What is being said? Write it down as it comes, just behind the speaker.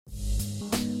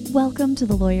Welcome to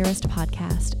the Lawyerist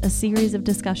Podcast, a series of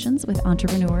discussions with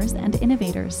entrepreneurs and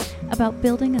innovators about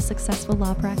building a successful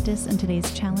law practice in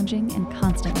today's challenging and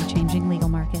constantly changing legal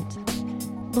market.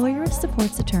 Lawyerist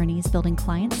supports attorneys building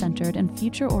client-centered and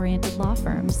future-oriented law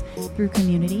firms through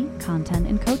community, content,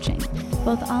 and coaching,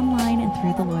 both online and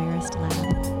through the Lawyerist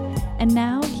Lab. And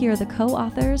now, here are the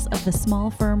co-authors of The Small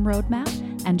Firm Roadmap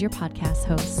and your podcast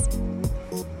hosts.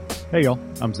 Hey, y'all.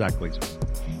 I'm Zach Glazer.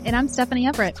 And I'm Stephanie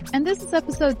Everett, and this is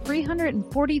episode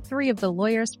 343 of the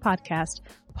Lawyerist Podcast,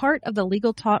 part of the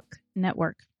Legal Talk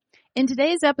Network. In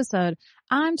today's episode,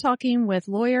 I'm talking with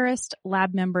Lawyerist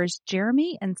Lab members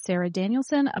Jeremy and Sara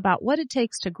Danilson about what it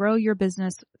takes to grow your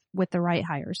business with the right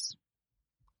hires.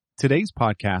 Today's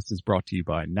podcast is brought to you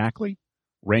by Nackley,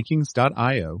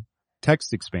 Rankings.io,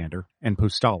 Text Expander, and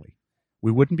Postali.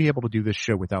 We wouldn't be able to do this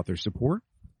show without their support.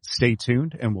 Stay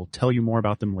tuned, and we'll tell you more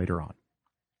about them later on.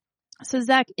 So,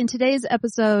 Zach, in today's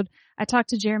episode, I talked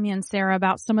to Jeremy and Sara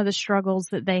about some of the struggles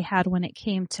that they had when it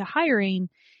came to hiring.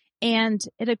 And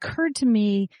it occurred to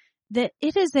me that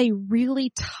it is a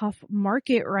really tough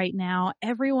market right now.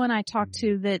 Everyone I talk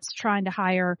to that's trying to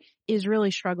hire is really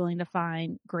struggling to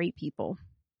find great people.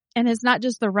 And it's not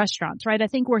just the restaurants, right? I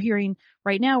think we're hearing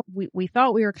right now, we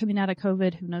thought we were coming out of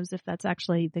COVID. Who knows if that's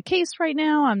actually the case right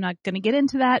now? I'm not going to get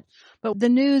into that. But the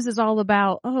news is all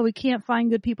about, we can't find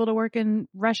good people to work in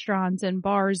restaurants and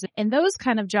bars and those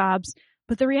kind of jobs.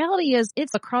 But the reality is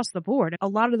it's across the board. A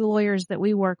lot of the lawyers that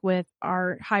we work with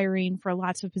are hiring for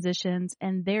lots of positions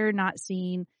and they're not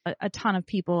seeing a ton of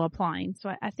people applying. So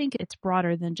I think it's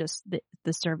broader than just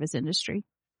the service industry.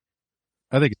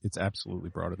 I think it's absolutely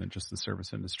broader than just the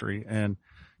service industry. And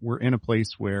we're in a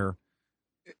place where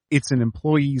it's an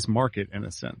employee's market in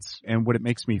a sense. And what it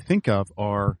makes me think of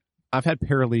are, I've had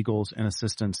paralegals and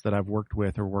assistants that I've worked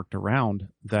with or worked around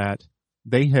that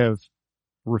they have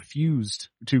refused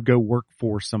to go work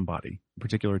for somebody,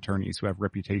 particular attorneys who have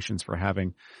reputations for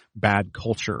having bad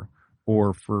culture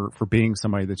or for being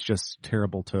somebody that's just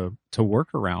terrible to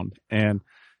work around. And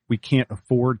we can't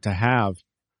afford to have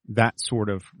that sort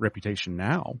of reputation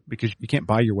now because you can't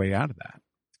buy your way out of that.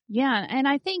 Yeah. And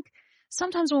I think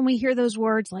sometimes when we hear those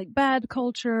words like bad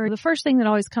culture, the first thing that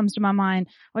always comes to my mind,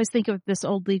 I always think of this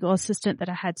old legal assistant that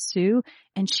I had, Sue,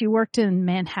 and she worked in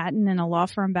Manhattan in a law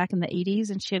firm back in the 80s.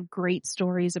 And she had great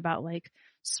stories about like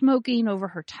smoking over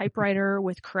her typewriter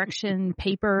with correction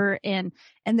paper. And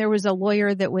there was a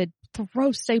lawyer that would throw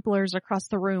staplers across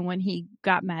the room when he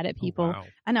got mad at people. Oh, wow.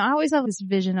 I know I always have this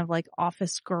vision of like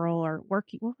Office Girl or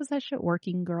what was that show?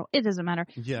 Working Girl. It doesn't matter.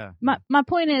 Yeah. My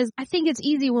point is, I think it's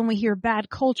easy when we hear bad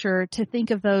culture to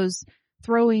think of those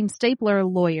throwing stapler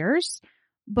lawyers.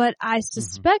 But I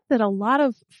suspect that a lot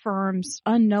of firms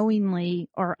unknowingly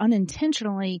or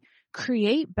unintentionally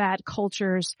create bad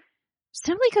cultures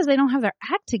simply because they don't have their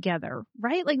act together,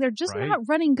 right? Like they're just not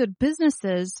running good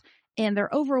businesses and they're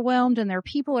overwhelmed and their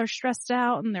people are stressed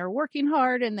out and they're working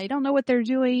hard and they don't know what they're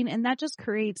doing. And that just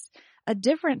creates a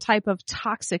different type of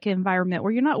toxic environment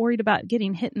where you're not worried about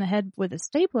getting hit in the head with a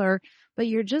stapler, but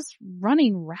you're just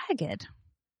running ragged.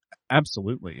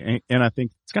 Absolutely. And I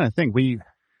think it's kind of thing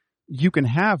you can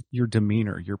have your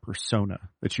demeanor, your persona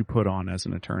that you put on as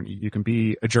an attorney. You can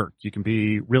be a jerk. You can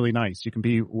be really nice. You can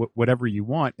be whatever you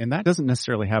want. And that doesn't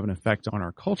necessarily have an effect on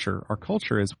our culture. Our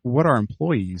culture is what our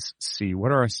employees see,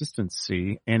 what our assistants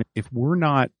see. And if we're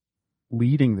not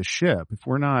leading the ship, if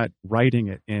we're not writing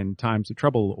it in times of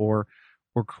trouble or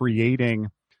creating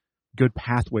good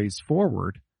pathways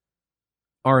forward,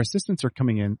 our assistants are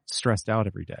coming in stressed out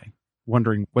every day,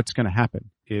 wondering what's going to happen.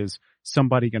 Is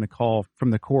somebody going to call from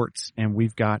the courts and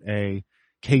we've got a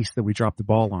case that we dropped the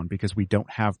ball on because we don't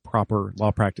have proper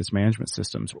law practice management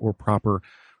systems or proper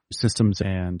systems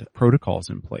and protocols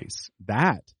in place?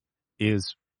 That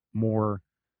is more,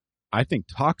 I think,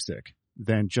 toxic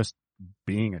than just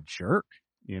being a jerk,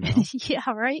 you know? Yeah,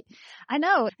 right. I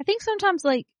know. I think sometimes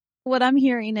like what I'm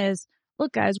hearing is,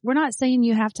 look, guys, we're not saying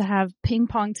you have to have ping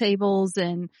pong tables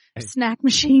and snack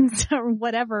machines or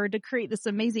whatever to create this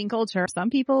amazing culture.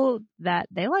 Some people that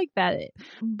they like that.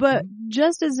 But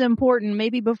just as important,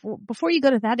 maybe before you go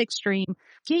to that extreme,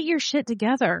 get your shit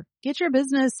together, get your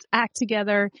business act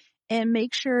together and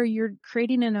make sure you're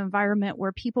creating an environment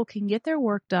where people can get their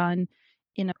work done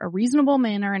in a reasonable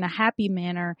manner, in a happy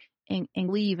manner and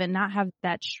leave and not have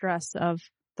that stress of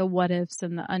the what ifs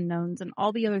and the unknowns and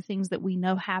all the other things that we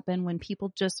know happen when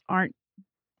people just aren't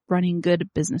running good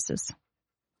businesses.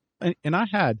 And I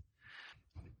had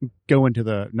go into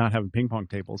the not having ping pong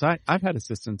tables. I've had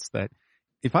assistants that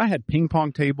if I had ping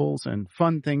pong tables and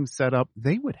fun things set up,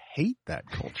 they would hate that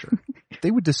culture. They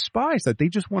would despise that. They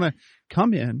just want to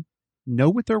come in, know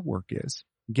what their work is,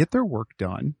 get their work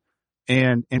done,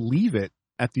 and leave it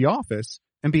at the office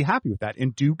and be happy with that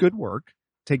and do good work,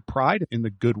 take pride in the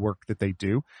good work that they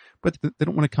do, but they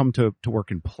don't want to come to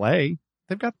work and play.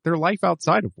 They've got their life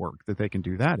outside of work that they can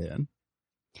do that in.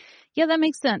 Yeah, that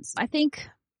makes sense. I think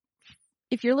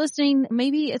if you're listening,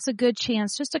 maybe it's a good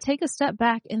chance just to take a step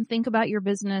back and think about your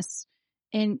business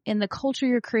and the culture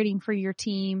you're creating for your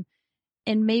team,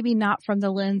 and maybe not from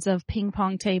the lens of ping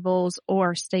pong tables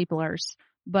or staplers,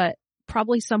 but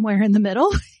probably somewhere in the middle.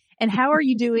 And how are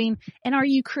you doing? And are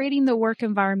you creating the work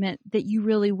environment that you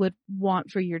really would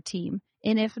want for your team?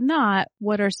 And if not,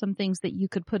 what are some things that you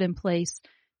could put in place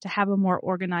to have a more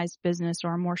organized business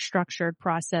or a more structured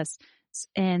process,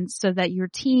 and so that your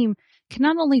team can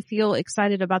not only feel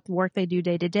excited about the work they do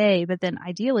day to day, but then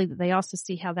ideally that they also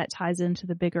see how that ties into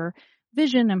the bigger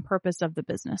vision and purpose of the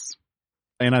business.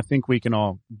 And I think we can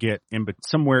all get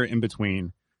somewhere in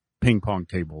between ping pong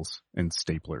tables and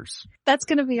staplers. That's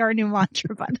going to be our new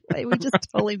mantra, by the way. We just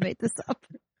totally made this up.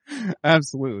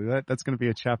 Absolutely. That's going to be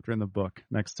a chapter in the book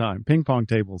next time. Ping pong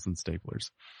tables and staplers.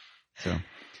 So,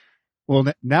 well,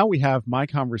 now we have my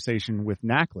conversation with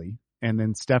Nackley and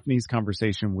then Stephanie's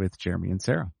conversation with Jeremy and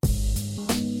Sara.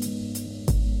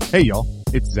 Hey, y'all.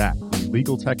 It's Zach, the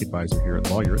legal tech advisor here at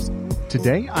Lawyers.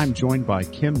 Today, I'm joined by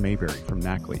Kim Mayberry from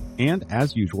Nackley. And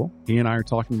as usual, he and I are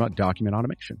talking about document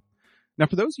automation. Now,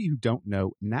 for those of you who don't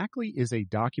know, Nackley is a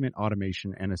document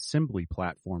automation and assembly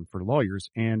platform for lawyers.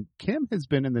 And Kim has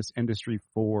been in this industry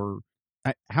for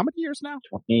how many years now?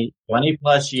 20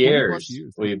 plus years.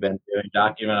 We've been doing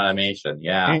document automation.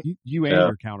 Yeah. And you and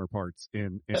your counterparts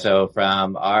So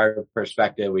from our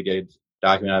perspective, we did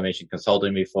document automation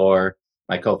consulting before.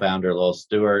 My co-founder, Lowell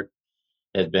Stewart,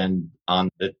 had been on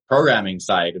the programming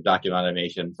side of document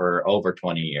automation for over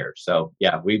 20 years. So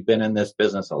yeah, we've been in this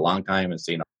business a long time and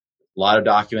seen a lot of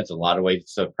documents, a lot of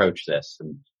ways to approach this,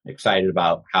 and excited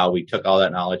about how we took all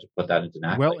that knowledge and put that into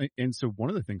Nackley. Well, and so one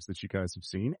of the things that you guys have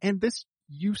seen, and this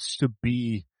used to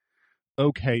be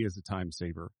okay as a time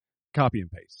saver, copy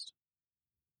and paste.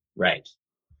 Right.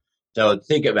 So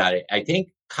think about it. I think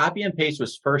copy and paste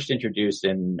was first introduced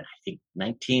in,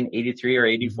 1983 or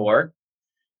 84.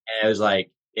 And it was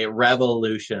like, it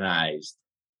revolutionized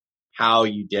how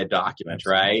you did documents,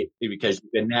 right? Because you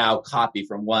can now copy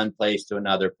from one place to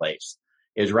another place.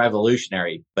 It was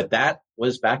revolutionary, but that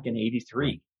was back in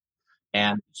 83.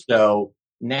 And so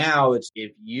now it's,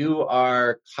 if you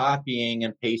are copying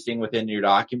and pasting within your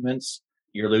documents,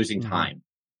 you're losing time,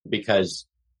 because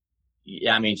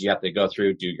that means you have to go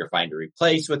through, do your find and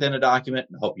replace within a document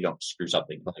and hope you don't screw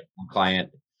something. Like one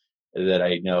client that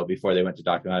I know, before they went to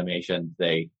document automation,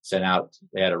 they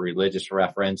had a religious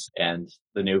reference and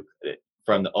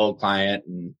from the old client,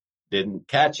 and didn't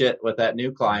catch it with that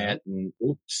new client, and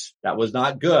oops, that was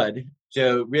not good.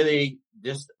 So really,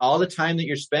 just all the time that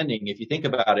you're spending, if you think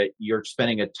about it, you're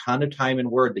spending a ton of time in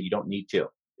Word that you don't need to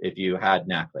if you had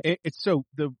Nackley. It's so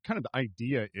the kind of the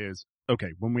idea is, okay,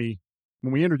 when we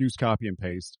introduce copy and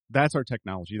paste, that's our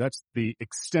technology. That's the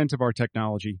extent of our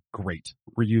technology. Great.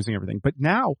 We're using everything. But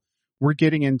now we're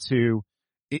getting into,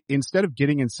 instead of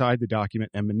getting inside the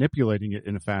document and manipulating it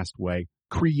in a fast way,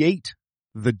 create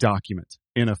the document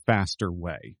in a faster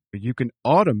way. You can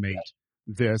automate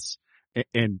this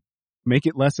and make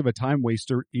it less of a time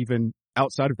waster even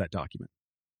outside of that document.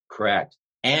 Correct.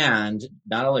 And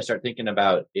not only start thinking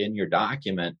about in your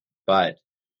document, but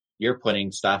you're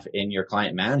putting stuff in your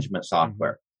client management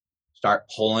software. Start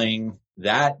pulling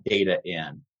that data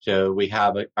in. So we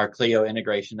have our Clio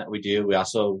integration that we do. We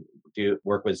also do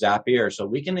work with Zapier. So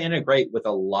we can integrate with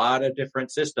a lot of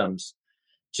different systems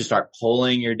to start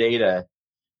pulling your data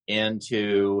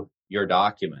into your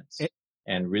documents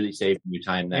and really saving you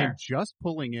time there. And just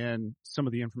pulling in some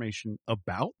of the information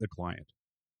about the client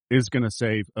is going to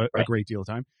save a great deal of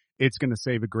time. It's going to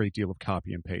save a great deal of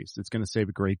copy and paste. It's going to save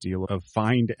a great deal of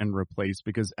find and replace,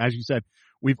 because as you said,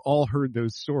 we've all heard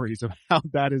those stories of how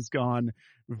that has gone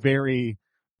very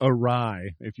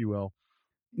awry, if you will.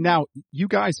 Now, you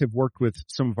guys have worked with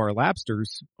some of our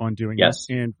Labsters on doing this.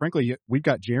 And frankly, we've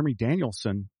got Jeremy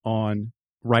Danilson on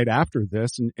right after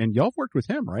this, and y'all have worked with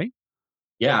him, right?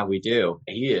 Yeah, we do.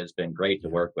 He has been great to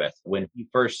work with. When he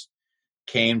first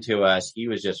came to us, he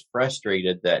was just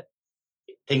frustrated that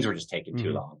things were just taking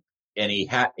too long. And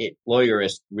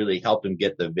Lawyerist really helped him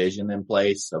get the vision in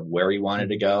place of where he wanted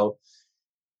to go.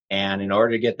 And in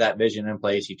order to get that vision in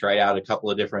place, he tried out a couple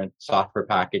of different software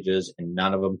packages, and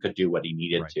none of them could do what he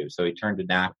needed to. So he turned to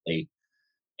Nackley,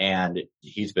 and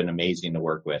he's been amazing to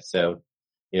work with. So,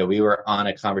 we were on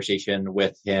a conversation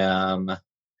with him a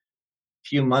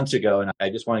few months ago, and I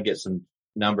just want to get some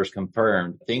numbers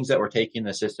confirmed. Things that were taking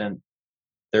the system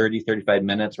 35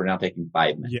 minutes. We're now taking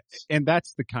 5 minutes. Yeah. And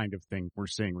that's the kind of thing we're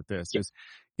seeing with this is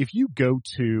if you go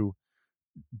to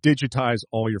digitize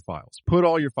all your files, put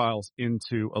all your files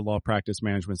into a law practice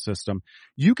management system,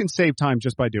 you can save time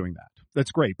just by doing that.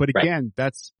 That's great. But again,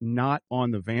 that's not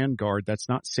on the vanguard. That's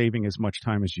not saving as much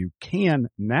time as you can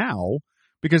now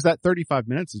because that 35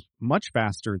 minutes is much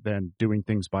faster than doing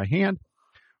things by hand.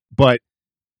 But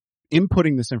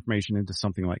inputting this information into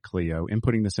something like Clio,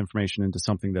 inputting this information into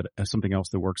something else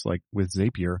that works like with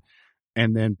Zapier,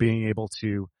 and then being able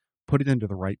to put it into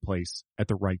the right place at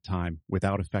the right time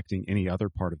without affecting any other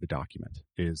part of the document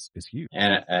is huge.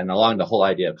 And along the whole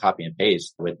idea of copy and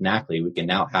paste with Nacli, we can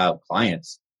now have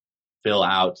clients fill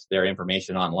out their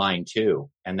information online too.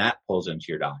 And that pulls into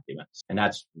your documents and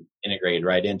that's integrated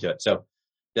right into it. So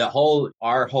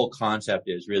our whole concept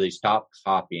is really stop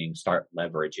copying, start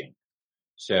leveraging.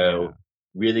 So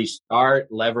really start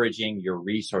leveraging your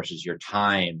resources, your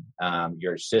time,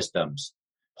 your systems,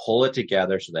 pull it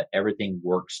together so that everything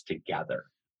works together.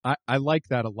 I like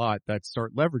that a lot, that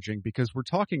start leveraging, because we're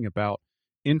talking about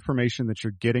information that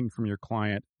you're getting from your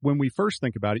client. When we first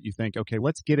think about it, you think, okay,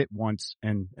 let's get it once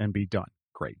and be done.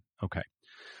 Great. Okay.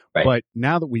 Right. But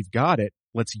now that we've got it,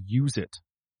 let's use it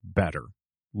better.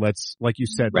 Let's, like you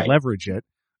said, leverage it.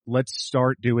 Let's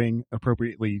start doing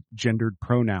appropriately gendered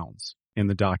pronouns in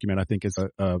the document. I think is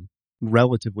a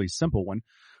relatively simple one,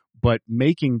 but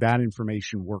making that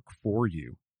information work for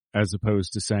you as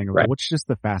opposed to saying, well, what's just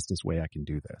the fastest way I can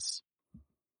do this?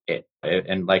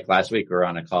 And like last week, we were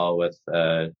on a call with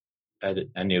a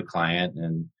new client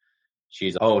and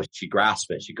she grasps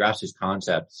it. She grasps these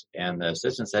concepts. And the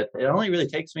assistant said, it only really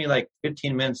takes me like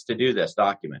 15 minutes to do this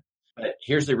document. But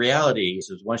here's the reality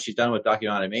is once she's done with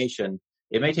document automation,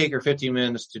 it may take her 15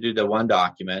 minutes to do the one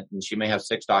document and she may have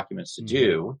 6 documents to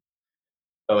do.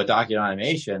 But with document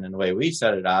automation and the way we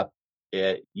set it up,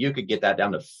 you could get that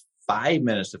down to 5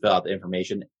 minutes to fill out the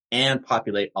information and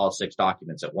populate all 6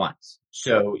 documents at once.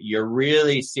 So you're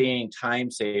really seeing time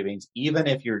savings, even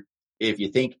if you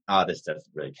think, this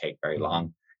doesn't really take very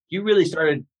long. You really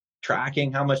started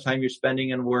tracking how much time you're spending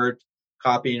in Word,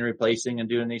 copying and replacing and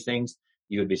doing these things,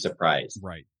 you would be surprised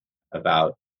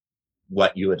about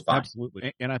what you would find.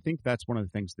 Absolutely. And I think that's one of the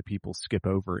things that people skip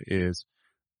over is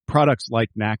products like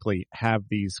Nacli have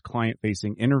these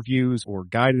client-facing interviews or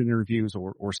guided interviews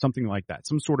or something like that,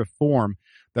 some sort of form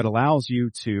that allows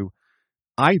you to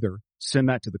either send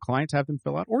that to the client to have them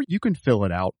fill out, or you can fill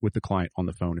it out with the client on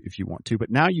the phone if you want to. But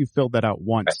now you've filled that out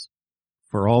once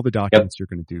for all the documents you're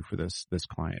going to do for this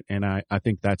client. And I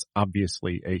think that's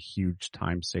obviously a huge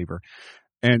time saver.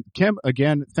 And Kim,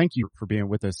 again, thank you for being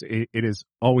with us. It is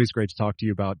always great to talk to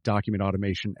you about document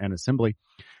automation and assembly.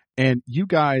 And you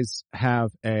guys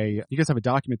have a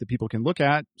document that people can look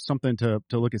at, something to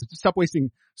look at. Stop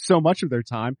wasting so much of their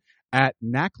time at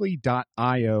nacli.io/stop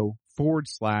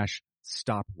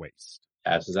waste.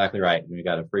 That's exactly right. And we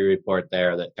got a free report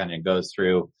there that kind of goes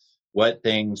through what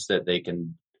things that they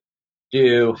can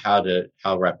do, how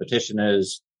repetition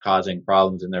is causing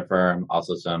problems in their firm,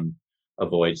 also some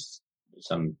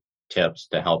tips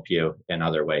to help you in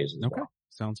other ways as well.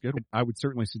 Sounds good. I would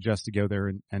certainly suggest to go there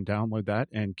and download that.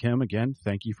 And Kim, again,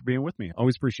 thank you for being with me.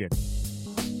 Always appreciate it.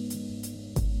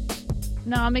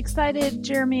 No, I'm excited,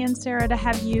 Jeremy and Sara, to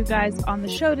have you guys on the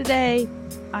show today.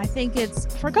 I think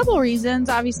it's for a couple of reasons.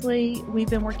 Obviously, we've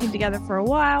been working together for a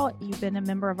while. You've been a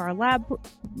member of our lab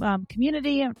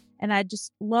community, and I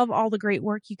just love all the great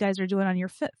work you guys are doing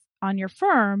on your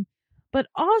firm. But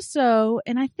also,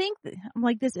 and I think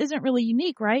this isn't really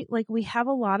unique, right? Like we have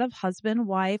a lot of husband,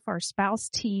 wife, or spouse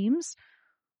teams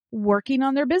working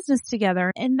on their business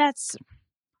together. And that's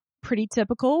pretty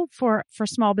typical for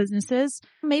small businesses.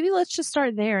 Maybe let's just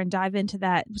start there and dive into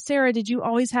that. Sara, did you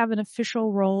always have an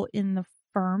official role in the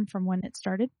firm from when it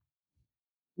started?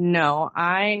 No,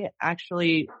 I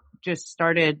actually just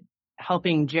started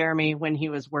helping Jeremy when he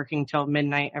was working till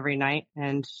midnight every night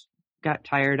and got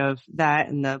tired of that,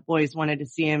 and the boys wanted to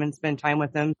see him and spend time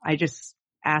with him. I just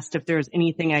asked if there was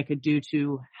anything I could do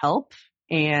to help,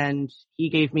 and he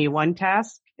gave me one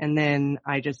task, and then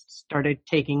I just started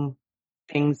taking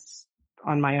things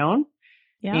on my own.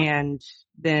 Yeah. And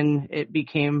then it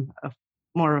became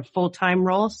more of a full-time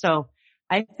role. So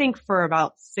I think for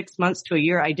about 6 months to a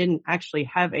year, I didn't actually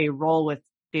have a role with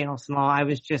Danilson Law. I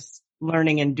was just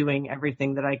learning and doing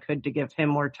everything that I could to give him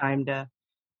more time to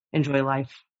enjoy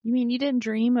life. You mean you didn't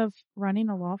dream of running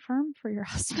a law firm for your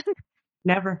husband?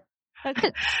 Never.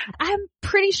 I'm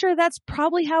pretty sure that's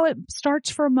probably how it starts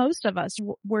for most of us.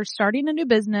 We're starting a new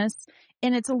business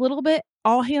and it's a little bit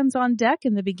all hands on deck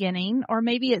in the beginning, or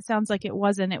maybe it sounds like it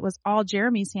wasn't. It was all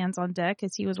Jeremy's hands on deck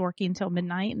as he was working until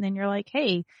midnight. And then you're like,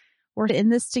 hey, we're in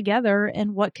this together,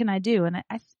 and what can I do? And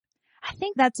I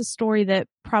think that's a story that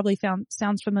probably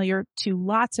sounds familiar to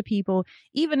lots of people.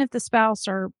 Even if the spouse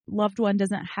or loved one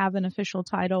doesn't have an official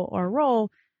title or role,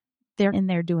 they're in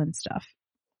there doing stuff.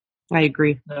 I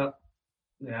agree.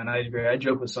 Yeah, and I agree. I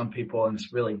joke with some people, and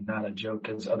it's really not a joke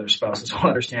because other spouses will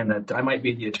understand that I might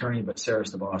be the attorney, but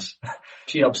Sarah's the boss.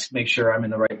 She helps make sure I'm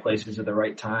in the right places at the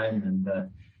right time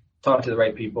and talk to the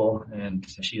right people. And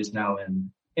she is now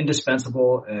an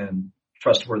indispensable and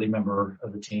trustworthy member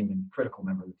of the team and critical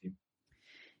member of the team.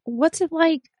 What's it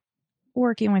like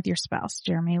working with your spouse,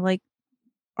 Jeremy? Like,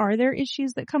 are there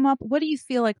issues that come up? What do you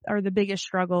feel like are the biggest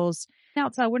struggles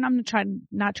outside? I'm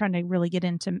not trying to really get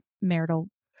into marital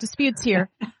disputes here,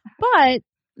 but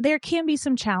there can be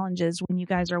some challenges when you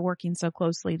guys are working so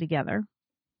closely together.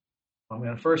 I'm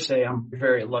going to first say I'm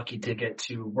very lucky to get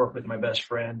to work with my best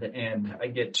friend, and I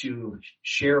get to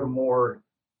share more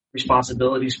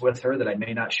responsibilities with her that I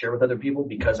may not share with other people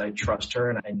because I trust her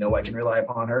and I know I can rely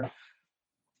upon her.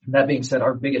 That being said,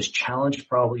 our biggest challenge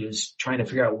probably is trying to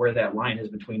figure out where that line is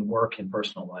between work and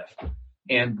personal life.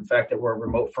 And the fact that we're a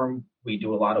remote firm, we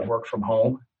do a lot of work from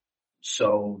home.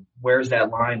 So where's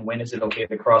that line? When is it okay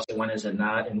to cross it? When is it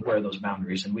not? And where are those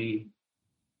boundaries? And we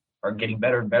are getting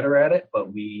better and better at it, but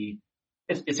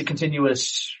it's a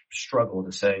continuous struggle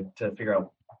to figure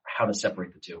out how to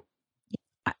separate the two.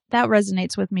 That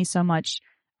resonates with me so much.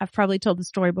 I've probably told the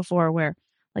story before where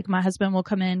like my husband will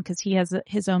come in because he has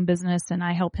his own business and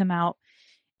I help him out,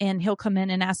 and he'll come in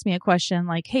and ask me a question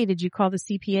like, hey, did you call the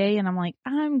CPA? And I'm like,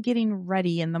 I'm getting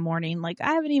ready in the morning. Like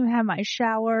I haven't even had my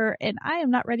shower and I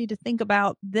am not ready to think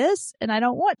about this and I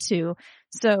don't want to.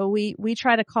 So we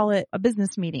try to call it a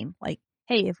business meeting. Like,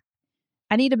 hey, if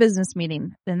I need a business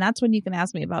meeting, then that's when you can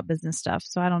ask me about business stuff.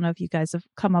 So I don't know if you guys have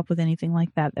come up with anything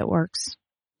like that works.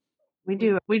 We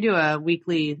do a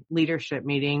weekly leadership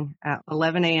meeting at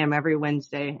 11 a.m. every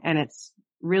Wednesday, and it's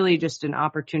really just an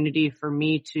opportunity for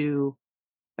me to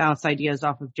bounce ideas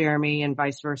off of Jeremy and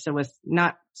vice versa with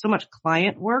not so much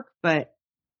client work, but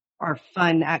our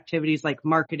fun activities like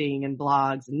marketing and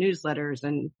blogs and newsletters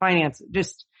and finance,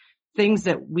 just things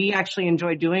that we actually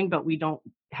enjoy doing, but we don't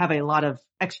have a lot of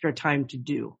extra time to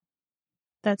do.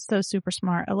 That's so super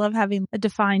smart. I love having a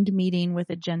defined meeting with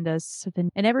agendas. So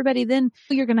then, and everybody, then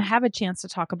you're going to have a chance to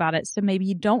talk about it. So maybe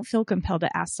you don't feel compelled to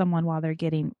ask someone while they're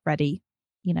getting ready,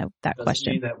 that Doesn't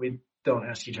question. mean that we don't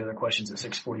ask each other questions at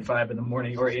 6:45 in the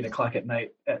morning or 8 o'clock at night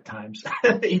at times,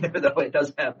 either though it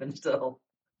does happen still.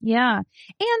 Yeah.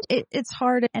 And it's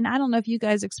hard. And I don't know if you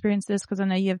guys experience this because I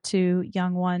know you have two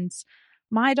young ones.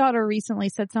 My daughter recently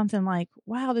said something like,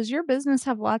 wow, does your business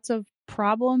have lots of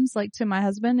problems, like to my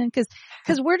husband? And cause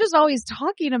we're just always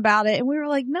talking about it. And we were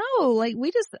like, no, like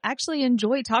we just actually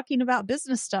enjoy talking about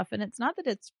business stuff. And it's not that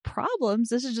it's problems.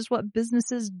 This is just what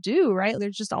businesses do, right?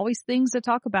 There's just always things to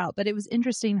talk about. But it was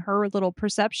interesting. Her little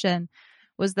perception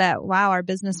was that, wow, our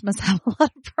business must have a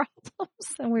lot of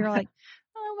problems. And we were like,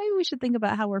 oh, maybe we should think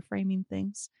about how we're framing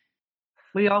things.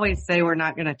 We always say we're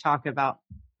not going to talk about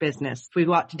business. If we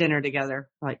go out to dinner together,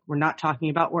 like we're not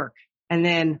talking about work. And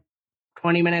then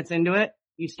 20 minutes into it,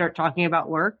 you start talking about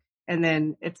work. And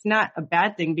then it's not a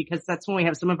bad thing because that's when we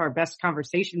have some of our best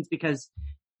conversations because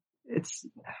it's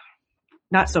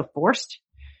not so forced.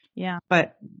 Yeah.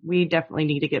 But we definitely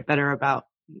need to get better about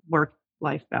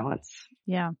work-life balance.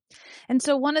 Yeah. And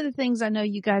so one of the things I know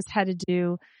you guys had to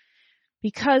do,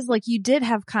 because like you did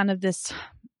have kind of this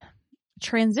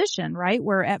transition, right?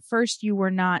 Where at first you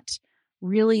were not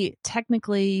really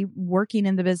technically working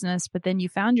in the business, but then you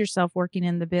found yourself working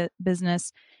in the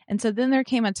business. And so then there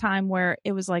came a time where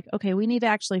it was like, okay, we need to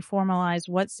actually formalize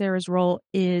what Sarah's role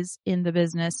is in the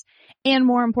business. And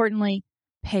more importantly,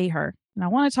 pay her. And I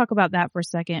want to talk about that for a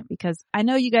second because I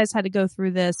know you guys had to go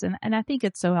through this and I think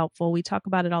it's so helpful. We talk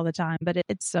about it all the time, but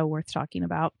it's so worth talking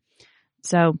about.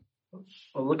 So.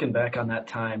 Well, looking back on that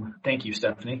time, thank you,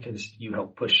 Stephanie, because you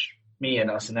helped push me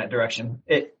and us in that direction.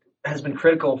 It has been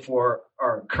critical for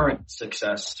our current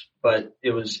success, but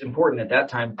it was important at that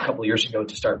time, a couple of years ago,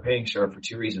 to start paying Sarah for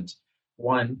two reasons.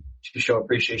 One, to show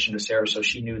appreciation to Sarah so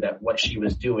she knew that what she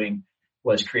was doing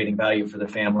was creating value for the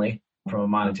family from a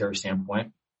monetary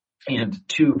standpoint. And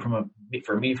two,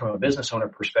 for me, from a business owner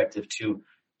perspective, to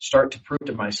start to prove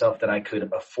to myself that I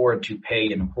could afford to pay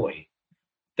an employee.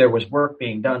 There was work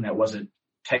being done that wasn't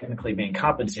technically being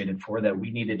compensated for that I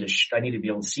needed to be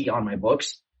able to see on my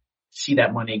books, see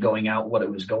that money going out, what it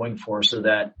was going for, so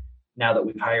that now that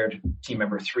we've hired team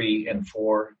member 3 and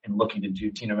 4 and looking to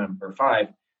do team member 5,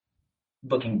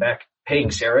 looking back,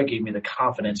 paying Sarah gave me the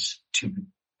confidence to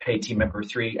pay team member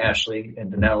 3, Ashley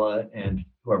and Danella and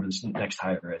whoever this next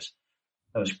hire is.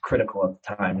 That was critical at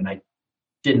the time. And I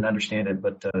didn't understand it,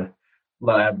 but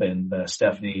lab and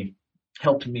Stephanie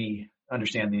helped me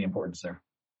understand the importance there.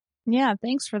 Yeah,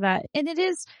 thanks for that. And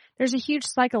there's a huge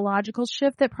psychological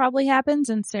shift that probably happens.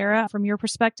 And Sara, from your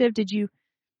perspective, did you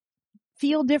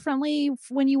feel differently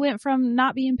when you went from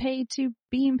not being paid to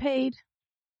being paid?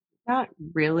 Not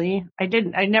really. I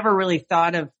never really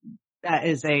thought of that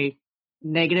as a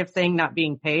negative thing, not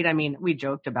being paid. I mean, we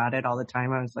joked about it all the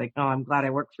time. I was like, oh, I'm glad I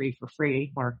work for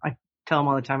free. Or I tell them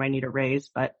all the time I need a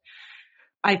raise. But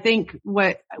I think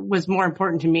what was more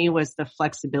important to me was the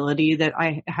flexibility that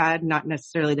I had, not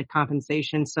necessarily the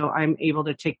compensation. So I'm able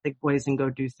to take the boys and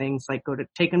go do things like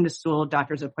take them to school,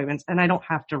 doctor's appointments, and I don't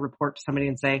have to report to somebody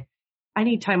and say, I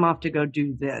need time off to go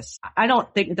do this. I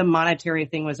don't think the monetary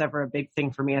thing was ever a big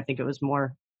thing for me. I think it was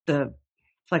more the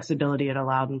flexibility it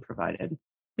allowed and provided.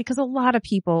 Because a lot of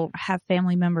people have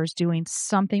family members doing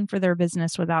something for their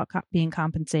business without being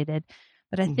compensated.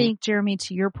 But I think, Jeremy,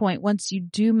 to your point, once you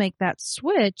do make that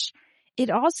switch, it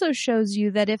also shows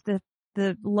you that if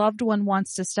the loved one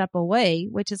wants to step away,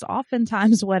 which is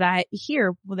oftentimes what I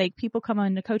hear, like people come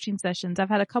into coaching sessions. I've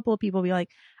had a couple of people be like,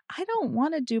 I don't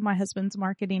want to do my husband's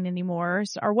marketing anymore,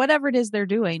 or whatever it is they're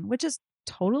doing, which is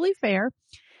totally fair.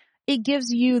 It gives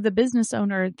you, the business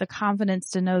owner, the confidence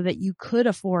to know that you could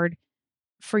afford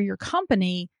for your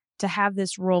company to have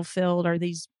this role filled or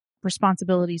these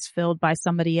responsibilities filled by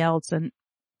somebody else, and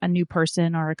a new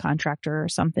person or a contractor or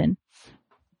something.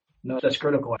 No, that's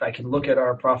critical. I can look at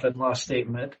our profit and loss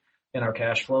statement and our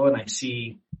cash flow, and I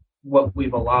see what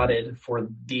we've allotted for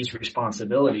these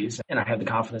responsibilities. And I have the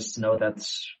confidence to know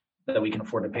that we can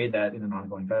afford to pay that in an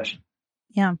ongoing fashion.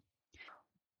 Yeah.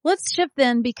 Let's shift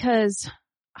then, because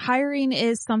hiring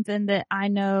is something that I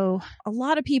know a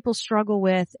lot of people struggle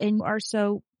with, and you are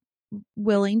so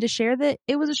willing to share that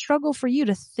it was a struggle for you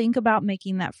to think about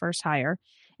making that first hire.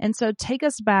 And so take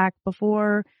us back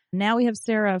before, now we have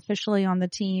Sara officially on the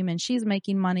team and she's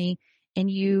making money, and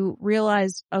you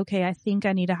realize, okay, I think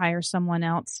I need to hire someone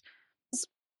else.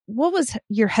 What was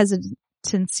your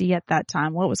hesitancy at that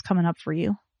time? What was coming up for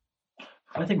you?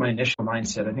 I think my initial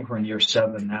mindset, I think we're in year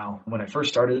 7 now. When I first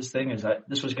started this thing, is that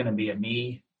this was going to be a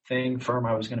me thing, firm.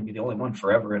 I was going to be the only one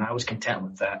forever, and I was content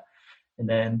with that. And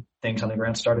then things on the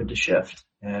ground started to shift,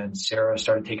 and Sara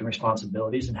started taking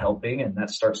responsibilities and helping, and that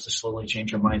starts to slowly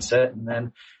change your mindset. And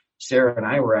then Sara and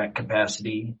I were at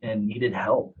capacity and needed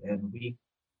help, and we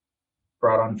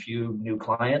brought on a few new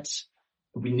clients.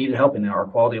 We needed help, and our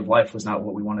quality of life was not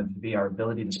what we wanted it to be. Our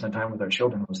ability to spend time with our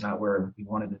children was not where we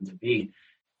wanted it to be.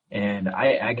 And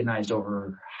I agonized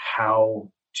over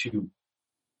how to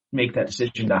make that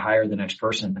decision to hire the next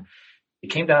person. It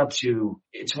came down to,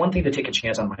 it's one thing to take a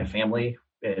chance on my family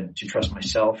and to trust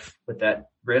myself with that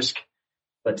risk,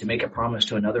 but to make a promise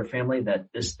to another family that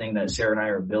this thing that Sara and I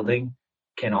are building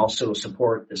can also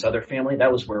support this other family.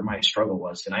 That was where my struggle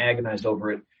was. And I agonized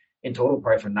over it in total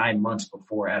probably for 9 months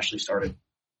before Ashley started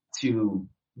to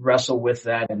wrestle with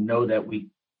that and know that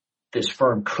this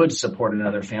firm could support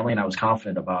another family. And I was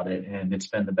confident about it. And it's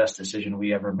been the best decision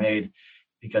we ever made,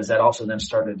 because that also then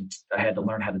started, I had to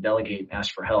learn how to delegate and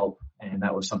ask for help. And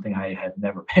that was something I had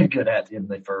never been good at in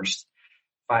the first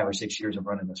 5 or 6 years of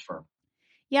running this firm.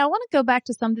 Yeah, I want to go back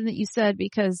to something that you said,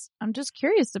 because I'm just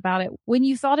curious about it. When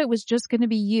you thought it was just going to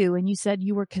be you and you said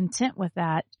you were content with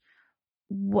that,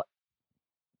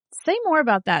 say more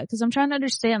about that, because I'm trying to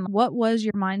understand, what was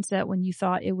your mindset when you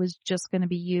thought it was just going to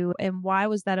be you, and why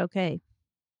was that okay?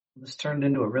 This turned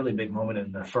into a really big moment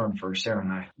in the firm for Sara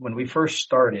and I. When we first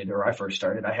started, or I first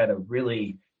started, I had a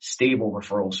really stable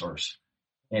referral source,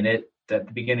 and it, at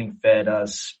the beginning, fed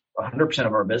us 100%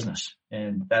 of our business,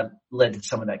 and that led to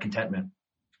some of that contentment.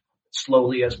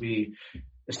 Slowly, as we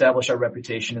established our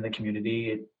reputation in the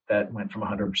community, that went from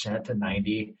 100% to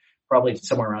 90%, probably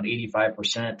somewhere around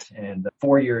 85%. And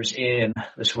 4 years in,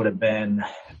 this would have been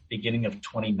beginning of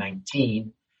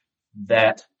 2019,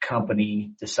 that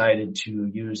company decided to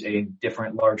use a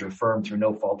different, larger firm through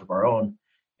no fault of our own.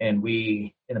 And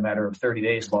we, in a matter of 30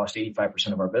 days, lost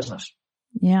 85% of our business.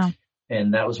 Yeah.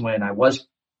 And that was when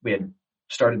we had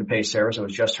started to pay Sara, so it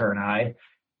was just her and I.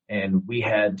 And we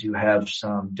had to have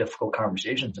some difficult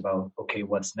conversations about, okay,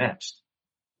 what's next?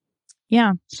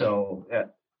 Yeah. So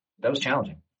that was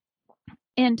challenging.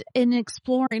 And in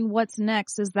exploring what's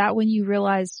next, is that when you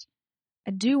realized,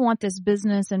 I do want this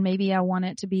business, and maybe I want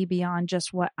it to be beyond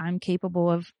just what I'm capable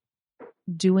of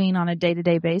doing on a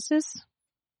day-to-day basis?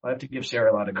 I have to give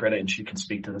Sara a lot of credit, and she can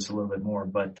speak to this a little bit more,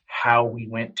 but how we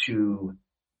went to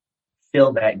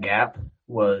fill that gap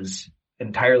was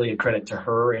entirely a credit to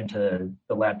her and to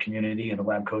the lab community and the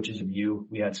lab coaches of you.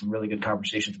 We had some really good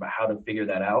conversations about how to figure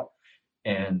that out.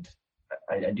 And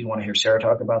I do want to hear Sara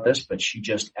talk about this, but she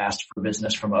just asked for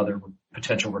business from other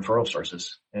potential referral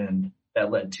sources. And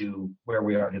that led to where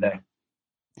we are today.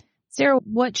 Sara,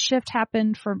 what shift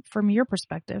happened from your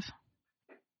perspective?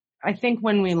 I think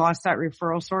when we lost that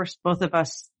referral source, both of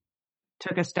us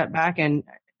took a step back, and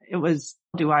it was,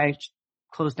 do I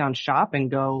close down shop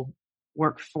and go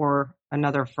work for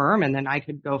another firm, and then I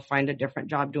could go find a different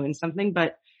job doing something?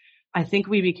 But I think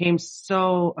we became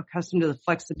so accustomed to the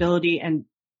flexibility, and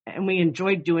we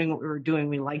enjoyed doing what we were doing.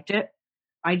 We liked it.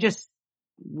 I just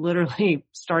literally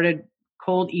started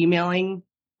cold emailing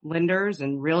lenders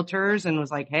and realtors and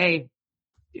was like, hey,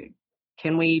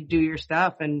 can we do your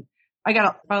stuff? And I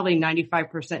got probably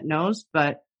 95% no's,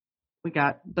 but we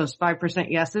got those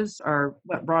 5% yeses are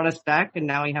what brought us back. And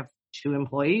now we have 2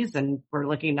 employees and we're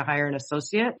looking to hire an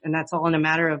associate. And that's all in a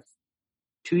matter of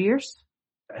 2 years.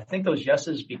 I think those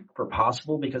yeses were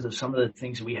possible because of some of the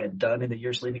things we had done in the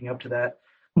years leading up to that.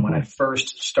 When I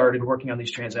first started working on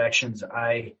these transactions,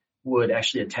 I would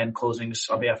actually attend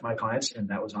closings on behalf of my clients. And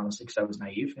that was honestly because I was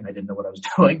naive and I didn't know what I was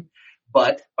doing.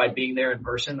 But by being there in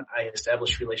person, I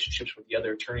established relationships with the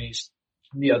other attorneys,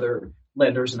 the other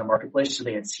lenders in the marketplace. So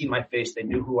they had seen my face. They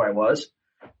knew who I was.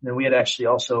 And then we had actually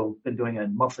also been doing a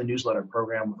monthly newsletter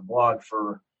program with a blog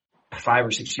for 5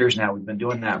 or 6 years now. We've been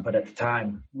doing that. But at the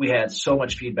time, we had so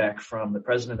much feedback from the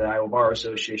president of the Iowa Bar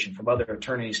Association, from other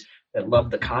attorneys that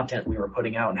loved the content we were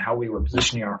putting out and how we were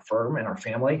positioning our firm and our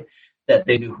family, that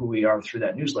they knew who we are through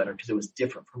that newsletter because it was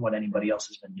different from what anybody else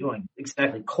has been doing.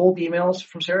 Exactly. Cold emails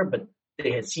from Sara, but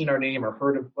they had seen our name or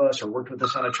heard of us or worked with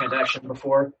us on a transaction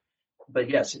before. But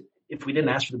yes, if we didn't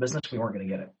ask for the business, we weren't going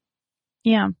to get it.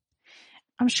 Yeah.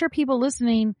 I'm sure people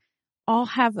listening all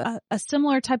have a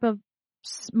similar type of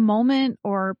moment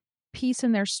or piece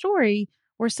in their story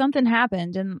where something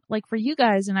happened. And like for you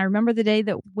guys, and I remember the day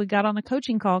that we got on a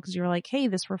coaching call because you were like, hey,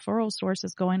 this referral source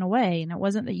is going away. And it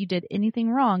wasn't that you did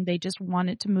anything wrong. They just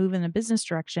wanted to move in a business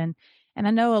direction. And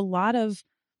I know a lot of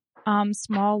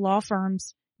small law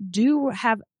firms do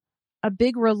have a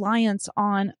big reliance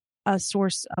on a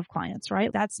source of clients,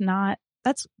 right?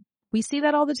 We see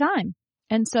that all the time.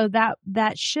 And so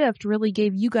that shift really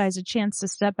gave you guys a chance to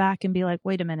step back and be like,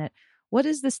 wait a minute, what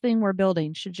is this thing we're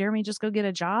building? Should Jeremy just go get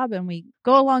a job and we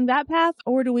go along that path?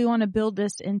 Or do we want to build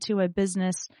this into a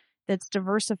business that's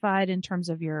diversified in terms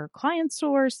of your client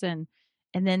source and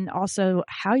then also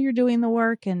how you're doing the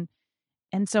work? And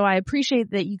so I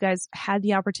appreciate that you guys had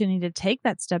the opportunity to take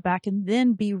that step back and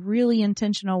then be really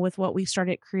intentional with what we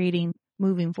started creating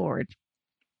moving forward.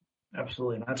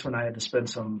 Absolutely. And that's when I had to spend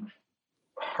some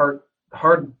hard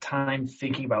time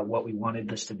thinking about what we wanted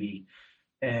this to be.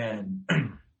 And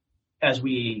as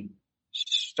we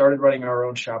started running our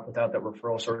own shop without that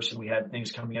referral source, and we had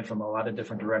things coming in from a lot of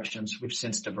different directions, we've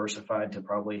since diversified to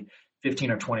probably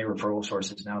 15 or 20 referral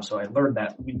sources now. So I learned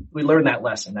that we learned that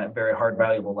lesson, that very hard,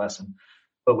 valuable lesson.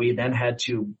 But we then had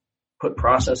to put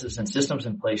processes and systems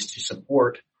in place to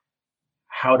support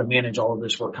how to manage all of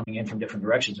this work coming in from different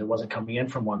directions. It wasn't coming in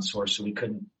from one source, so we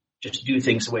couldn't just do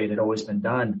things the way it had always been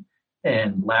done.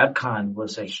 And LabCon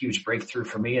was a huge breakthrough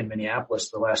for me in Minneapolis,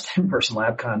 the last in-person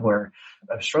LabCon, where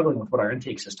I was struggling with what our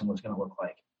intake system was going to look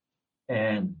like.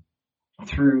 And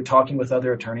through talking with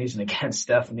other attorneys, and again,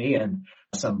 Stephanie, and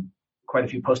quite a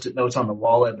few Post-it notes on the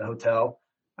wall at the hotel,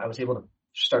 I was able to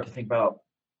start to think about,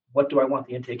 what do I want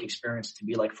the intake experience to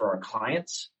be like for our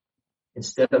clients?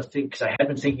 Instead of because I had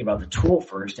been thinking about the tool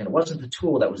first, and it wasn't the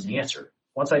tool that was the answer.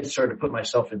 Once I started to put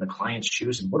myself in the client's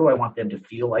shoes, and what do I want them to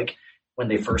feel like when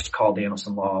they first call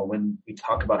Danilson Law, when we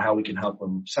talk about how we can help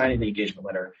them signing the engagement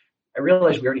letter, I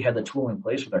realized we already had the tool in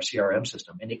place with our CRM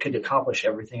system, and it could accomplish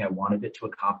everything I wanted it to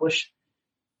accomplish.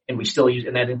 And we still use,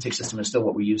 and that intake system is still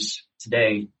what we use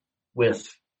today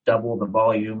with double the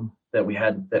volume that we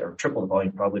had, or triple the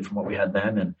volume probably from what we had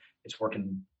then. And it's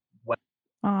working well.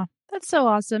 Oh, that's so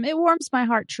awesome. It warms my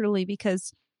heart truly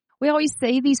because we always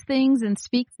say these things and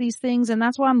speak these things. And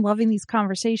that's why I'm loving these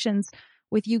conversations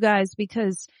with you guys,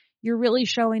 because you're really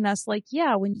showing us like,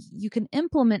 yeah, when you can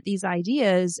implement these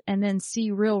ideas and then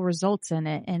see real results in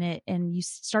it, and you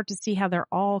start to see how they're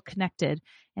all connected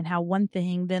and how one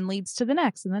thing then leads to the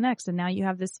next and the next. And now you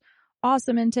have this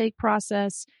awesome intake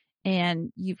process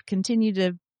and you've continued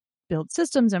to build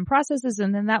systems and processes.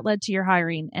 And then that led to your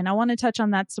hiring. And I want to touch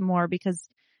on that some more because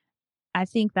I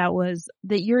think that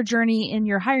your journey in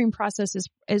your hiring process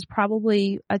is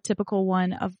probably a typical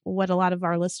one of what a lot of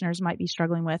our listeners might be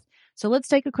struggling with. So let's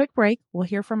take a quick break. We'll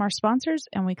hear from our sponsors,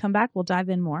 and when we come back, we'll dive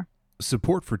in more.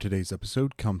 Support for today's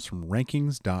episode comes from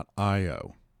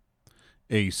Rankings.io,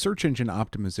 a search engine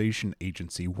optimization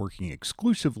agency working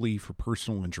exclusively for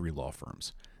personal injury law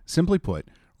firms. Simply put,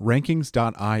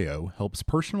 Rankings.io helps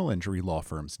personal injury law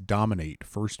firms dominate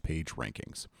first-page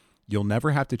rankings. You'll never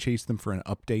have to chase them for an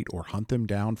update or hunt them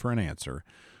down for an answer.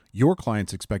 Your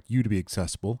clients expect you to be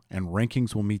accessible, and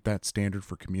Rankings will meet that standard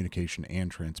for communication and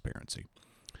transparency.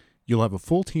 You'll have a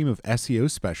full team of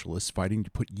SEO specialists fighting to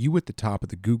put you at the top of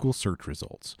the Google search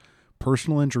results.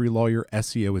 Personal injury lawyer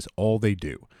SEO is all they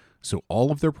do, so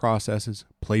all of their processes,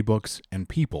 playbooks, and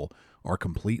people are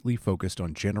completely focused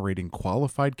on generating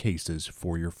qualified cases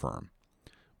for your firm.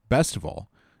 Best of all,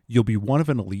 you'll be one of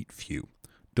an elite few.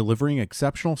 Delivering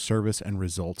exceptional service and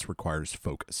results requires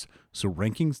focus, so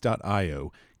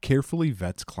Rankings.io carefully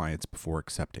vets clients before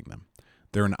accepting them.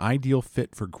 They're an ideal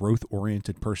fit for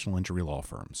growth-oriented personal injury law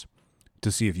firms.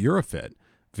 To see if you're a fit,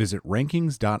 visit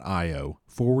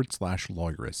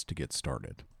Rankings.io/lawyerist to get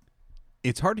started.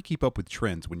 It's hard to keep up with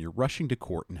trends when you're rushing to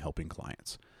court and helping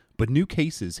clients, but new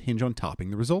cases hinge on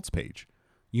topping the results page.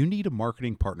 You need a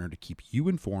marketing partner to keep you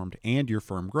informed and your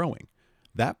firm growing.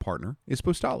 That partner is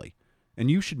Postali, and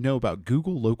you should know about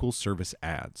Google Local Service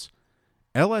Ads.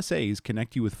 LSAs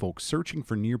connect you with folks searching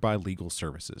for nearby legal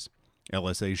services.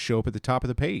 LSAs show up at the top of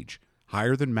the page,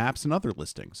 higher than maps and other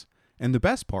listings. And the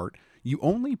best part, you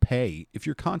only pay if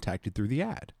you're contacted through the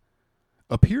ad.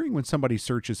 Appearing when somebody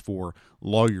searches for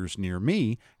lawyers near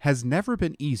me has never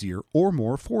been easier or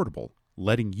more affordable,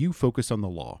 letting you focus on the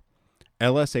law.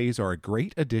 LSAs are a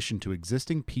great addition to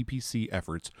existing PPC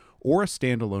efforts or a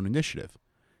standalone initiative.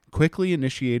 Quickly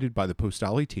initiated by the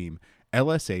Postali team,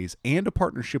 LSAs and a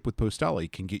partnership with Postali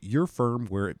can get your firm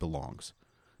where it belongs.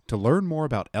 To learn more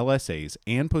about LSAs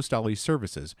and Postali's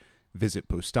services, visit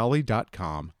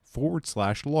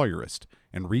postali.com/lawyerist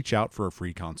and reach out for a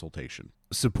free consultation.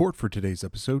 Support for today's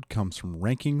episode comes from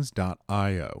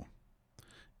Rankings.io,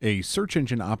 a search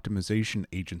engine optimization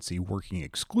agency working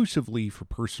exclusively for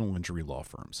personal injury law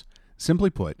firms. Simply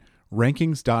put,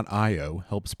 Rankings.io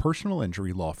helps personal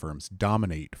injury law firms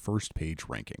dominate first-page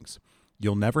rankings.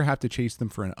 You'll never have to chase them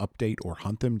for an update or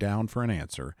hunt them down for an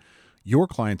answer. Your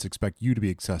clients expect you to be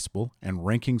accessible, and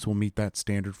Rankings will meet that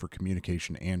standard for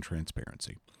communication and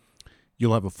transparency.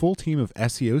 You'll have a full team of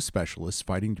SEO specialists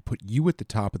fighting to put you at the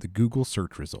top of the Google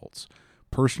search results.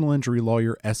 Personal injury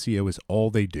lawyer SEO is all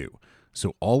they do,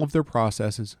 so all of their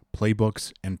processes,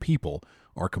 playbooks, and people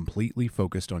are completely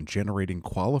focused on generating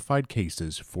qualified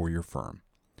cases for your firm.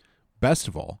 Best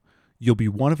of all, you'll be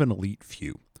one of an elite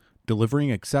few. Delivering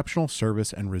exceptional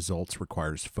service and results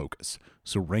requires focus,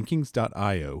 so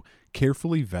Rankings.io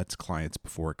carefully vets clients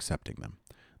before accepting them.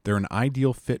 They're an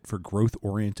ideal fit for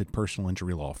growth-oriented personal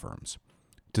injury law firms.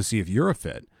 To see if you're a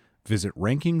fit, visit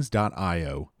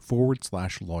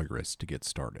Rankings.io/lawyerist to get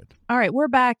started. All right, we're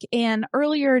back. And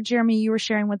earlier, Jeremy, you were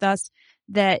sharing with us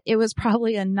that it was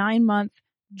probably a 9-month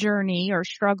journey or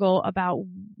struggle about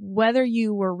whether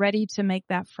you were ready to make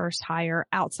that first hire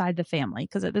outside the family.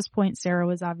 Because at this point, Sara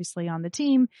was obviously on the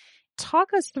team. Talk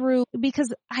us through,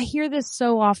 because I hear this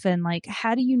so often, like,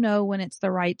 how do you know when it's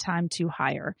the right time to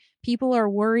hire? People are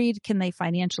worried, can they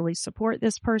financially support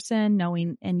this person?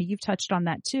 Knowing, and you've touched on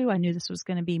that too. I knew this was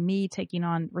going to be me taking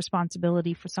on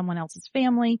responsibility for someone else's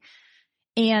family.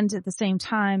 And at the same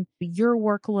time, your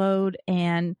workload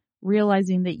and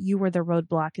realizing that you were the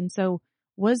roadblock. And so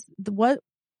was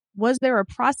there a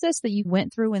process that you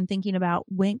went through in thinking about,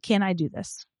 when can I do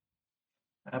this?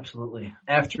 Absolutely.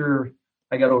 After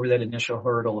I got over that initial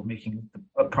hurdle of making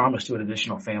a promise to an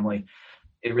additional family,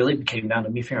 it really came down to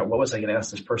me figuring out what was I going to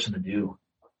ask this person to do.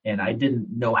 And I didn't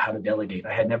know how to delegate.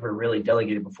 I had never really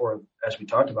delegated before. As we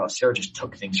talked about, Sara just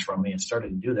took things from me and started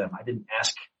to do them. I didn't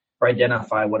ask or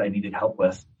identify what I needed help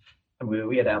with. And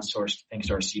we had outsourced things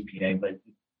to our CPA, but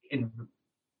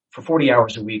for 40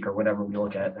 hours a week or whatever we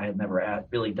look at, I had never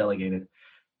really delegated.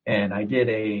 And I did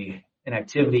an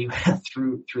activity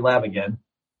through Lab again.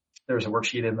 There was a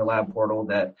worksheet in the Lab portal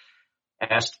that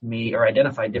asked me or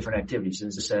identified different activities.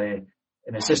 Is this an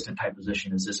assistant type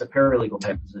position? Is this a paralegal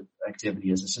type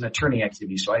activity? Is this an attorney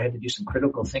activity? So I had to do some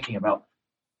critical thinking about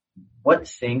what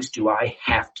things do I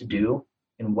have to do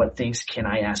and what things can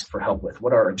I ask for help with?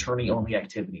 What are attorney-only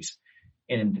activities?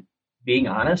 And being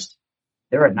honest,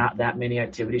 there are not that many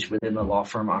activities within the law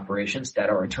firm operations that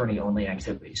are attorney-only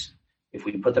activities. If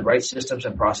we put the right systems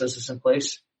and processes in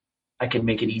place, I can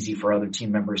make it easy for other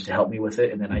team members to help me with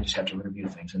it, and then I just have to review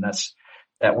things. And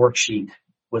that worksheet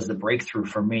was the breakthrough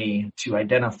for me to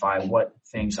identify what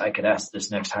things I could ask this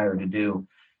next hire to do.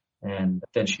 And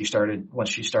then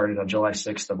once she started on July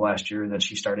 6th of last year, then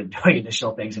she started doing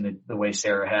additional things in the way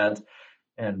Sara had.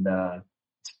 And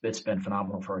it's been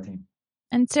phenomenal for our team.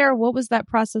 And Sara, what was that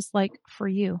process like for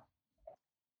you?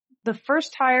 The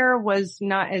first hire was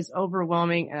not as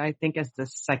overwhelming, I think, as the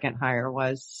second hire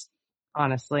was.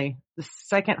 honestly. The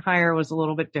second hire was a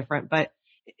little bit different, but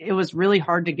it was really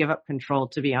hard to give up control,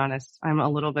 to be honest. I'm a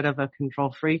little bit of a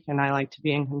control freak and I like to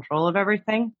be in control of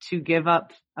everything. To give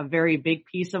up a very big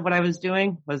piece of what I was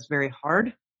doing was very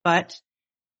hard, but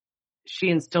she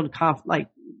instilled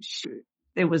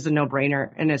it was a no-brainer.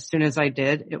 And as soon as I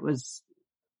did, it was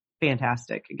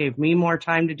fantastic. It gave me more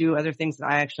time to do other things that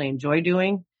I actually enjoy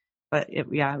doing, but it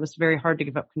was very hard to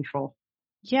give up control.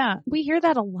 Yeah, we hear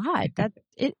that a lot. That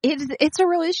it's a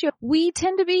real issue. We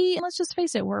tend to be, let's just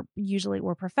face it, we're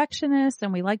perfectionists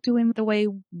and we like doing the way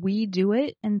we do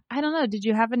it. And I don't know, did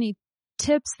you have any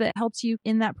tips that helped you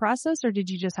in that process, or did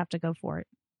you just have to go for it?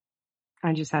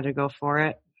 I just had to go for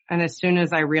it. And as soon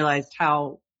as I realized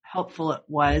how helpful it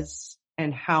was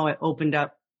and how it opened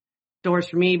up doors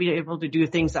for me to be able to do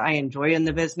things that I enjoy in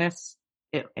the business,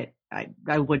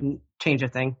 I wouldn't change a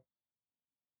thing.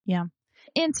 Yeah.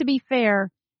 And to be fair,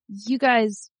 you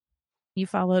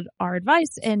followed our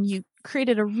advice and you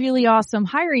created a really awesome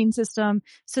hiring system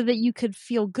so that you could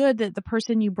feel good that the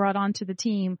person you brought onto the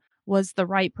team was the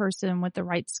right person with the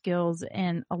right skills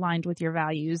and aligned with your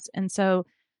values. And so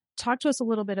talk to us a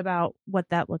little bit about what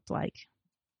that looked like.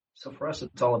 So for us,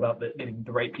 it's all about getting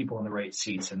the right people in the right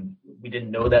seats. And we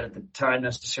didn't know that at the time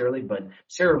necessarily, but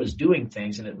Sara was doing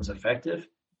things and it was effective,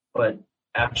 but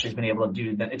Ashley's been able to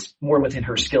do that. It's more within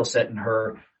her skill set and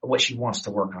what she wants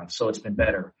to work on. So it's been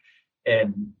better.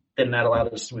 And then that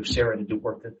allowed us to move Sara to do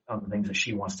work on the things that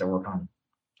she wants to work on.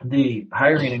 The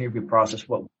hiring and interview process,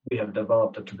 what we have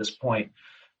developed up to this point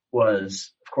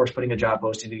was, of course, putting a job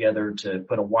posting together to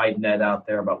put a wide net out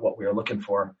there about what we were looking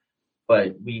for.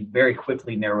 But we very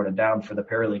quickly narrowed it down for the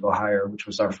paralegal hire, which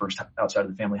was our first outside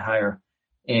of the family hire,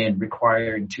 and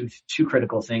requiring two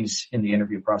critical things in the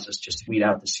interview process just to weed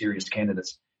out the serious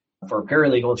candidates. For a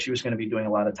paralegal, she was going to be doing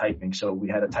a lot of typing. So we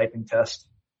had a typing test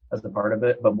as a part of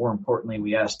it. But more importantly,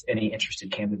 we asked any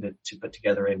interested candidate to put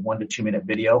together a 1 to 2 minute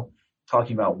video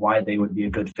talking about why they would be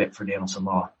a good fit for Danilson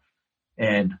Law.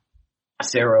 And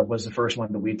Sara was the first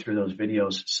one to weed through those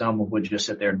videos. Some would just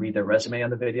sit there and read their resume on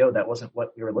the video. That wasn't what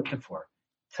we were looking for.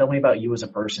 Tell me about you as a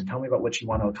person. Tell me about what you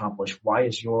want to accomplish. Why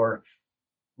is your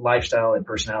lifestyle and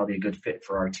personality a good fit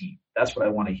for our team? That's what I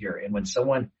want to hear. And when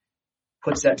someone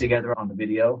puts that together on the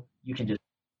video, you can just,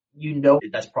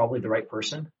 that's probably the right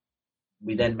person.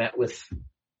 We then met with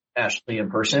Ashley in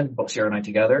person, both Sara and I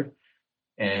together.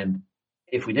 And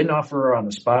if we didn't offer her on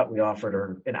the spot, we offered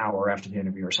her an hour after the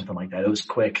interview or something like that. It was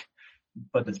quick,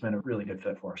 but it's been a really good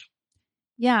fit for us.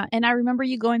 Yeah. And I remember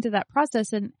you going through that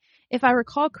process. And if I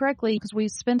recall correctly, because we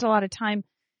spent a lot of time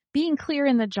being clear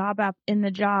in the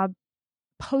job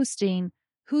posting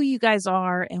who you guys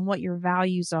are and what your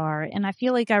values are. And I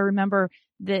feel like I remember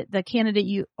that the candidate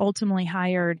you ultimately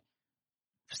hired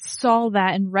saw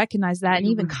that and recognized that and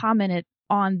even commented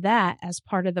on that as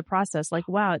part of the process. Like,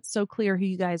 wow, it's so clear who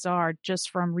you guys are just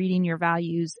from reading your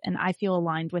values. And I feel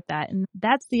aligned with that. And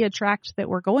that's the attract that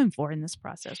we're going for in this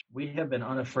process. We have been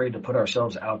unafraid to put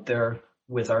ourselves out there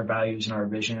with our values and our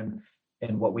vision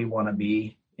and what we want to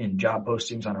be in job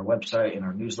postings on our website, in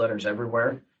our newsletters,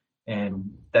 everywhere.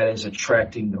 And that is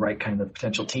attracting the right kind of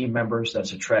potential team members.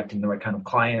 That's attracting the right kind of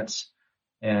clients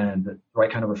and the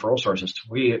right kind of referral sources.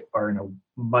 We are in a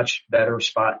much better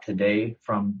spot today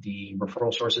from the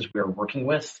referral sources we are working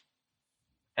with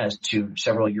as to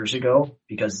several years ago,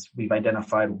 because we've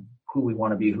identified who we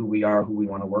want to be, who we are, who we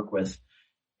want to work with.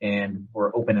 And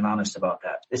we're open and honest about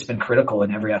that. It's been critical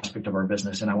in every aspect of our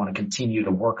business. And I want to continue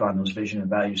to work on those vision and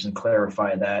values and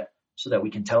clarify that so that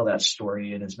we can tell that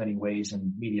story in as many ways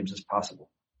and mediums as possible.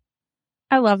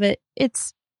 I love it.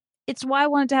 It's why I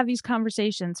wanted to have these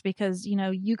conversations, because,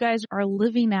 you guys are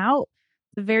living out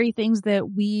the very things that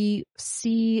we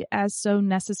see as so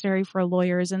necessary for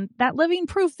lawyers, and that living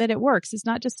proof that it works. It's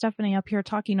not just Stephanie up here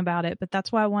talking about it, but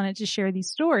that's why I wanted to share these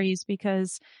stories,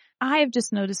 because I have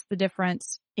just noticed the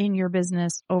difference in your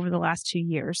business over the last 2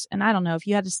 years. And I don't know if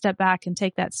you had to step back and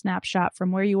take that snapshot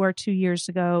from where you were 2 years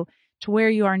ago to where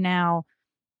you are now,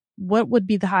 what would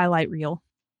be the highlight reel?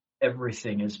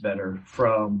 Everything is better,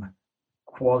 from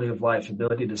quality of life,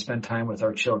 ability to spend time with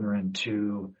our children,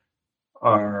 to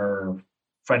our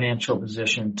financial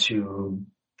position, to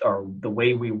the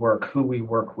way we work, who we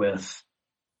work with.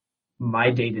 My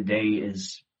day-to-day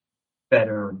is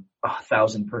better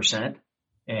 1,000%.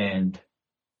 And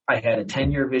I had a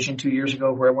 10-year vision 2 years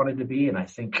ago where I wanted to be, and I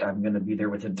think I'm going to be there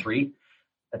within 3.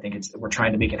 I think we're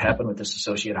trying to make it happen with this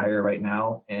associate hire right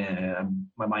now, and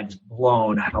my mind is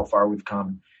blown how far we've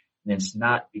come. And it's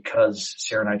not because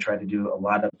Sara and I tried to do a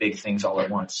lot of big things all at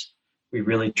once. We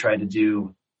really tried to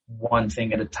do one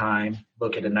thing at a time,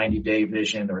 look at a 90-day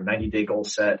vision or a 90-day goal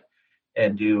set,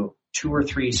 and do 2 or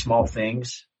 3 small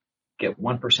things, get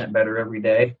 1% better every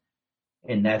day.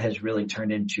 And that has really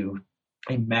turned into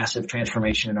a massive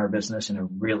transformation in our business in a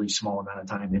really small amount of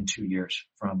time in 2 years,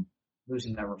 from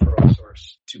losing that referral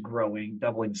source to growing,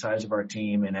 doubling the size of our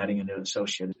team and adding a new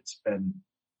associate. It's been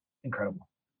incredible.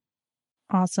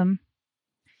 Awesome.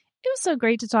 It was so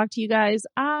great to talk to you guys.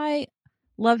 I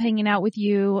love hanging out with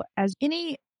you.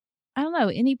 Any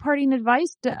parting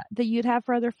advice that you'd have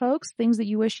for other folks, things that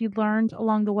you wish you'd learned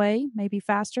along the way, maybe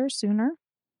faster, sooner?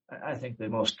 I think the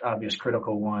most obvious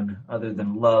critical one, other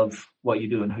than love what you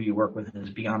do and who you work with, is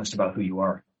be honest about who you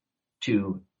are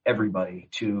to everybody,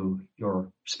 to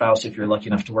your spouse. If you're lucky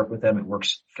enough to work with them, it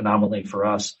works phenomenally for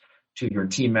us, to your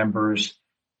team members,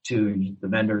 to the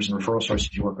vendors and referral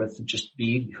sources you work with. Just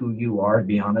be who you are,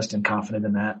 be honest and confident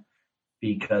in that,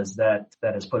 because that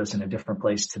has put us in a different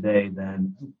place today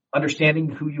than understanding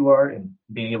who you are and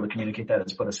being able to communicate that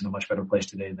has put us in a much better place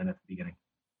today than at the beginning.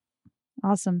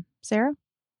 Awesome. Sarah?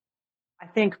 I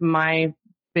think my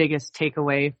biggest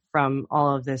takeaway from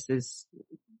all of this is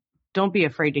don't be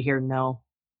afraid to hear no,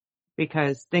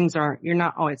 because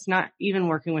it's not even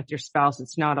working with your spouse.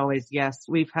 It's not always yes.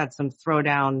 We've had some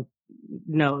throwdown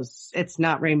no's. It's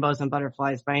not rainbows and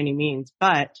butterflies by any means,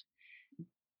 but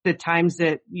the times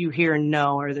that you hear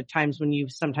no are the times when you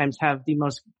sometimes have the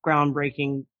most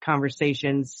groundbreaking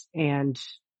conversations and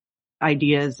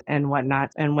ideas and whatnot.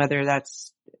 And whether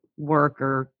that's work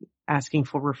or asking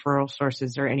for referral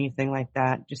sources or anything like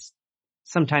that, just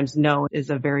sometimes no is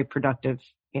a very productive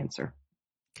answer.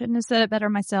 Couldn't have said it better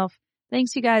myself.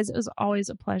 Thanks, you guys. It was always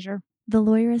a pleasure. The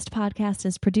Lawyerist podcast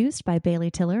is produced by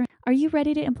Bailey Tiller. Are you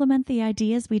ready to implement the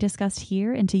ideas we discussed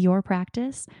here into your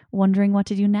practice? Wondering what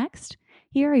to do next?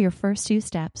 Here are your first 2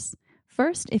 steps.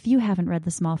 First, if you haven't read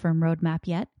the Small Firm Roadmap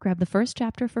yet, grab the first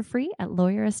chapter for free at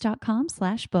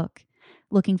lawyerist.com/book.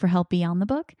 Looking for help beyond the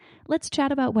book? Let's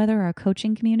chat about whether our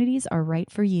coaching communities are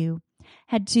right for you.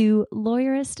 Head to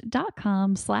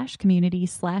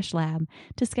lawyerist.com/community/lab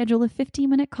to schedule a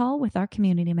 15-minute call with our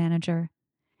community manager.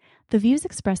 The views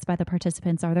expressed by the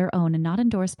participants are their own and not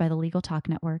endorsed by the Legal Talk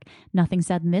Network. Nothing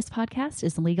said in this podcast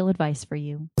is legal advice for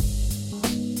you.